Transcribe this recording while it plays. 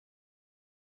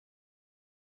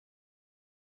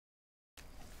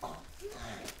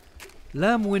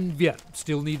Lam Nguyen Viet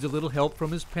still needs a little help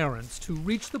from his parents to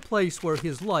reach the place where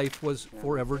his life was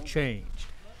forever changed.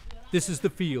 This is the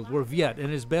field where Viet and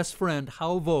his best friend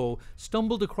Hao Vo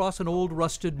stumbled across an old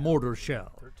rusted mortar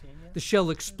shell. The shell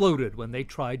exploded when they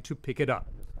tried to pick it up.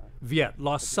 Viet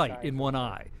lost sight in one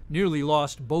eye, nearly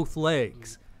lost both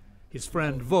legs. His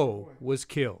friend Vo was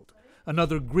killed.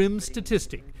 Another grim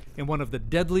statistic in one of the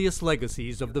deadliest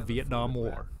legacies of the Vietnam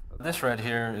War. This right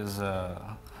here is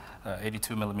a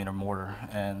 82mm mortar,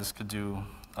 and this could do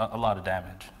a lot of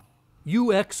damage.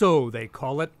 UXO, they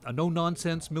call it, a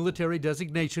no-nonsense military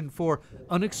designation for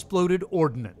unexploded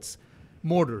ordnance.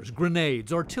 Mortars,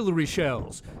 grenades, artillery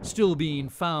shells, still being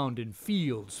found in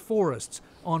fields, forests,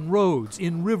 on roads,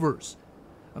 in rivers.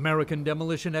 American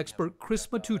demolition expert Chris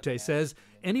Matute says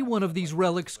any one of these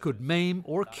relics could maim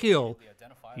or kill.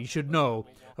 He should know,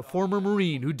 a former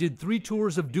Marine who did 3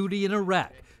 tours of duty in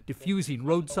Iraq, defusing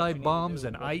roadside bombs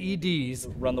and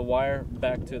IEDs. Run the wire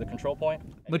back to the control point.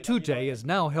 Matute is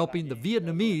now helping the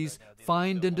Vietnamese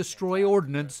find and destroy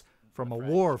ordnance from a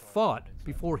war fought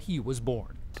before he was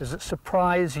born. Does it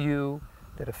surprise you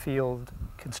that a field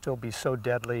can still be so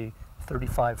deadly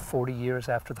 35, 40 years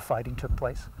after the fighting took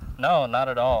place? No, not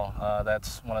at all.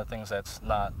 That's one of the things that's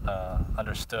not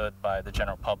understood by the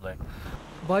general public.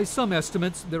 By some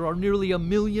estimates, there are nearly 1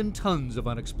 million tons of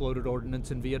unexploded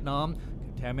ordnance in Vietnam,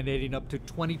 contaminating up to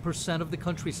 20% of the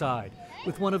countryside,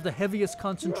 with one of the heaviest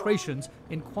concentrations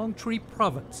in Quang Tri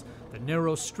province, the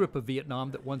narrow strip of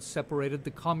Vietnam that once separated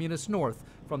the communist north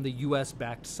from the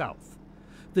U.S.-backed south.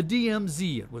 The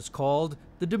DMZ, it was called,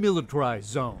 the demilitarized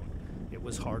zone. It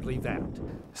was hardly that.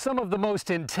 Some of the most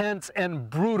intense and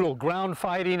brutal ground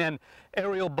fighting and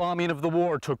aerial bombing of the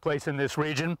war took place in this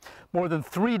region. More than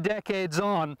 3 decades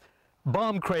on,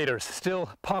 bomb craters still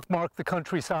pockmark the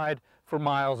countryside for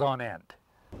miles on end.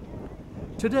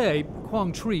 Today,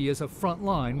 Quang Tri is a front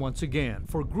line once again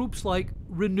for groups like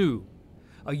Renew,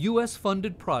 a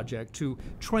U.S.-funded project to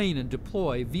train and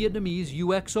deploy Vietnamese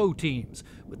UXO teams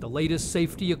with the latest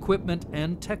safety equipment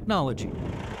and technology,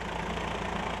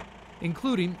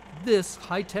 including this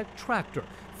high-tech tractor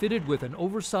fitted with an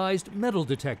oversized metal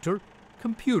detector,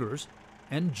 computers,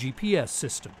 and GPS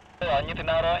system.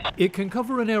 It can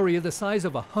cover an area the size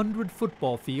of 100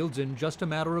 football fields in just a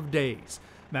matter of days,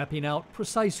 mapping out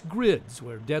precise grids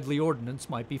where deadly ordnance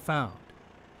might be found.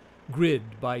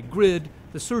 Grid by grid,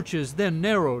 the search is then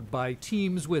narrowed by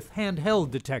teams with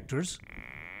handheld detectors.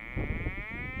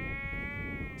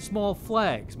 Small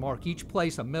flags mark each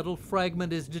place a metal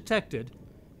fragment is detected,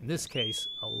 in this case,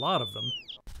 a lot of them.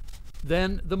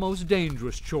 Then the most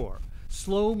dangerous chore,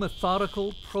 slow,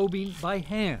 methodical probing by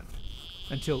hand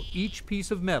until each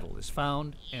piece of metal is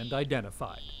found and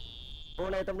identified.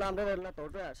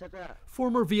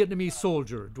 Former Vietnamese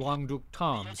soldier Duong Duc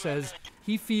Tam says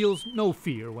he feels no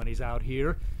fear when he's out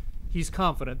here. He's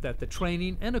confident that the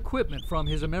training and equipment from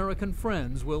his American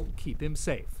friends will keep him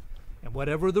safe. And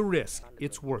whatever the risk,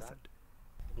 it's worth it.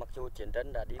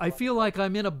 I feel like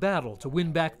I'm in a battle to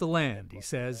win back the land, he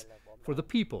says, for the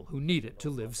people who need it to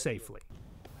live safely.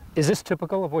 Is this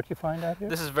typical of what you find out here?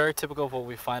 This is very typical of what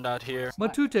we find out here.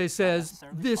 Matute says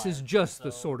this is just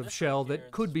the sort of shell that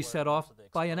could be set off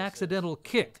by an accidental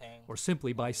kick or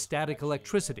simply by static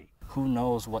electricity. Who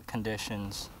knows what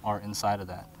conditions are inside of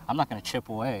that? I'm not going to chip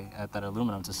away at that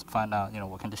aluminum to find out,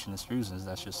 what condition this fuse is.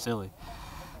 That's just silly.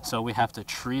 So we have to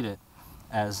treat it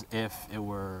as if it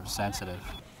were sensitive.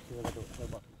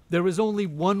 There is only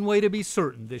one way to be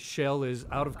certain this shell is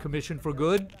out of commission for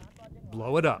good: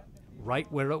 blow it up, right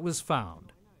where it was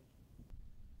found.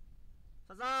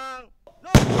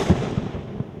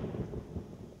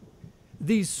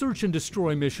 These search and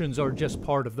destroy missions are just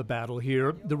part of the battle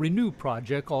here. The Renew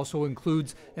project also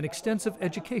includes an extensive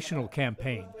educational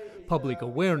campaign. Public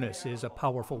awareness is a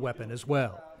powerful weapon as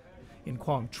well. In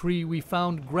Quang Tri, we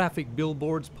found graphic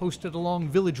billboards posted along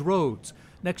village roads,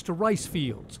 next to rice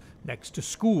fields, next to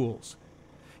schools.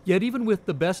 Yet even with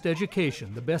the best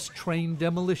education, the best trained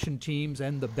demolition teams,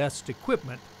 and the best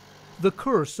equipment, the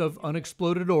curse of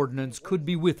unexploded ordnance could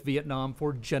be with Vietnam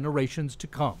for generations to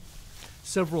come.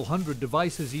 Several hundred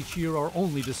devices each year are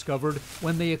only discovered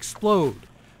when they explode,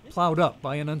 plowed up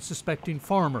by an unsuspecting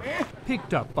farmer,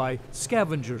 picked up by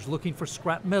scavengers looking for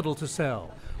scrap metal to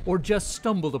sell, or just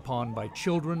stumbled upon by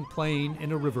children playing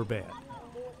in a riverbed.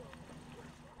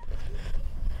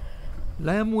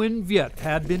 Lam Nguyen Viet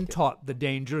had been taught the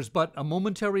dangers, but a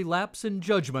momentary lapse in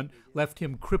judgment left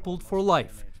him crippled for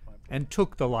life and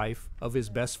took the life of his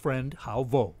best friend, Hao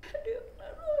Vo.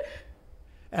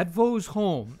 At Vo's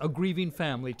home, a grieving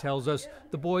family tells us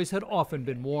the boys had often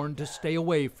been warned to stay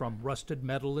away from rusted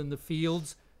metal in the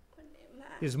fields.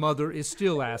 His mother is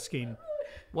still asking,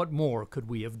 What more could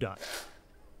we have done?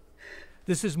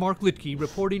 This is Mark Litke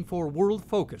reporting for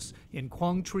Worldfocus in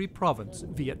Quang Tri Province,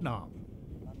 Vietnam.